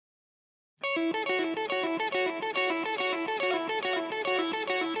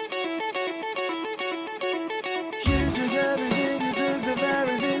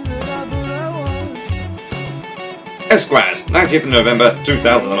Esquires, 19th of November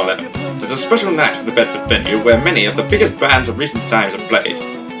 2011. It is a special night for the Bedford venue where many of the biggest bands of recent times have played.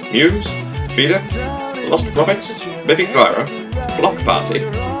 Muse, Feeder, Lost Prophets, Biffy Clyro, Block Party,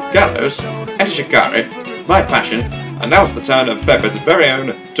 Gallows, Enter Shikari, My Passion, and now it's the turn of Bedford's very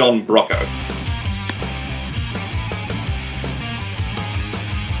own Don Broco.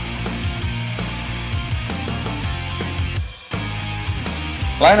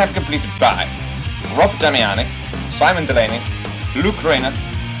 Line-up completed by Rob Damiani, Simon Delaney, Luke Rayner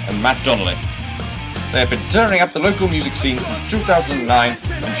and Matt Donnelly. They have been tearing up the local music scene since 2009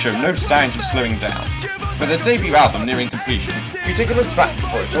 and show no signs of slowing down. With their debut album nearing completion, we take a look back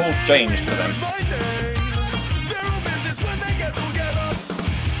before it's all changed for them.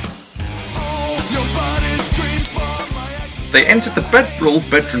 They entered the Bedroll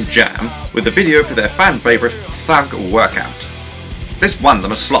Bedroom Jam with a video for their fan favourite Thug Workout. This won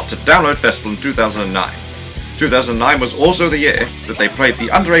them a slot at Download Festival in 2009. 2009 was also the year that they played the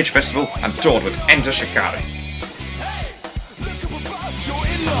Underage Festival and toured with Enter Shikari. "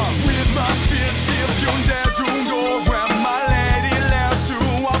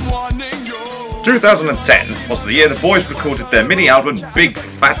 2010 was the year the boys recorded their mini-album Big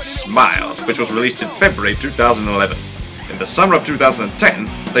Fat Smiles, which was released in February 2011. In the summer of 2010,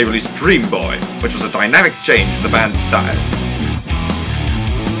 they released Dreamboy, which was a dynamic change in the band's style.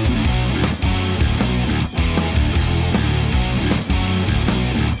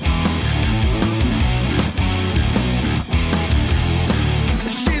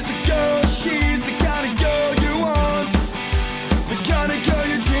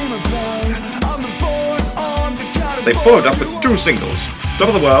 They followed up with two singles, Top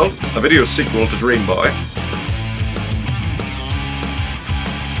of the World, a video sequel to Dreamboy,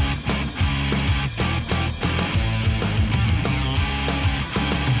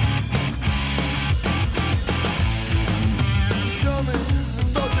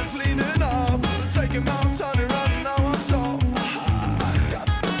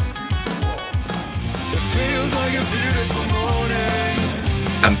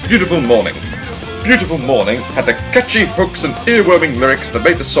 and Beautiful Morning. Beautiful Morning had the catchy hooks and earworming lyrics that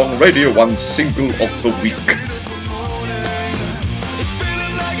made the song Radio 1's Single of the Week.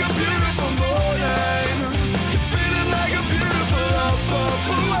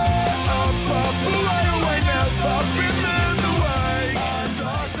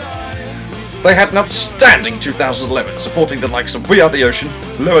 They had an outstanding 2011, supporting the likes of We Are the Ocean,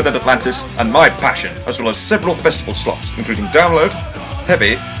 Lower Than Atlantis, and My Passion, as well as several festival slots, including Download,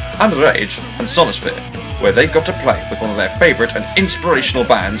 Heavy, Underage, and Sonosphere, where they got to play with one of their favourite and inspirational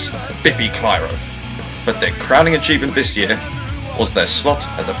bands, Biffy Clyro. But their crowning achievement this year was their slot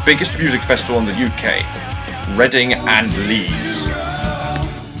at the biggest music festival in the UK, Reading and Leeds.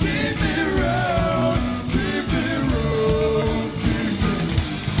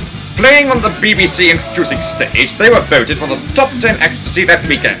 Playing on the BBC introducing stage, they were voted one of the top 10 acts to see that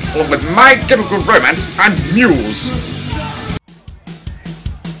weekend, along with My Chemical Romance and Muse.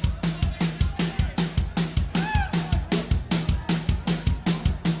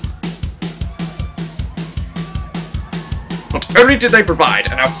 Not only did they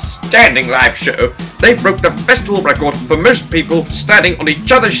provide an outstanding live show, they broke the festival record for most people standing on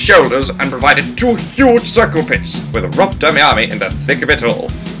each other's shoulders and provided two huge circle pits, with Rob Damiani in the thick of it all.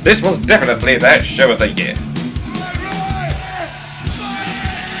 This was definitely their show of the year.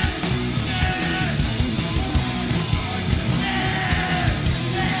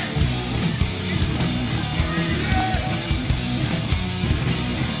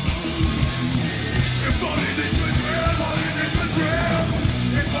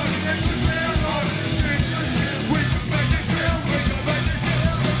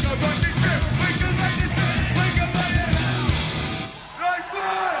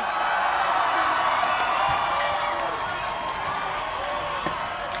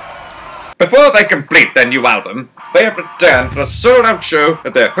 Before they complete their new album, they have returned for a sold-out show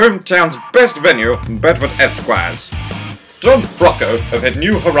at their hometown's best venue in Bedford Esquires. Don Broco have hit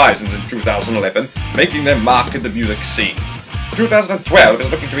new horizons in 2011, making their mark in the music scene. 2012 is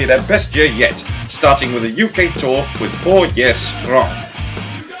looking to be their best year yet, starting with a UK tour with 4 years strong.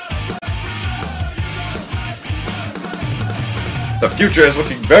 The future is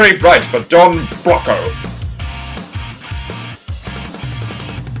looking very bright for Don Broco.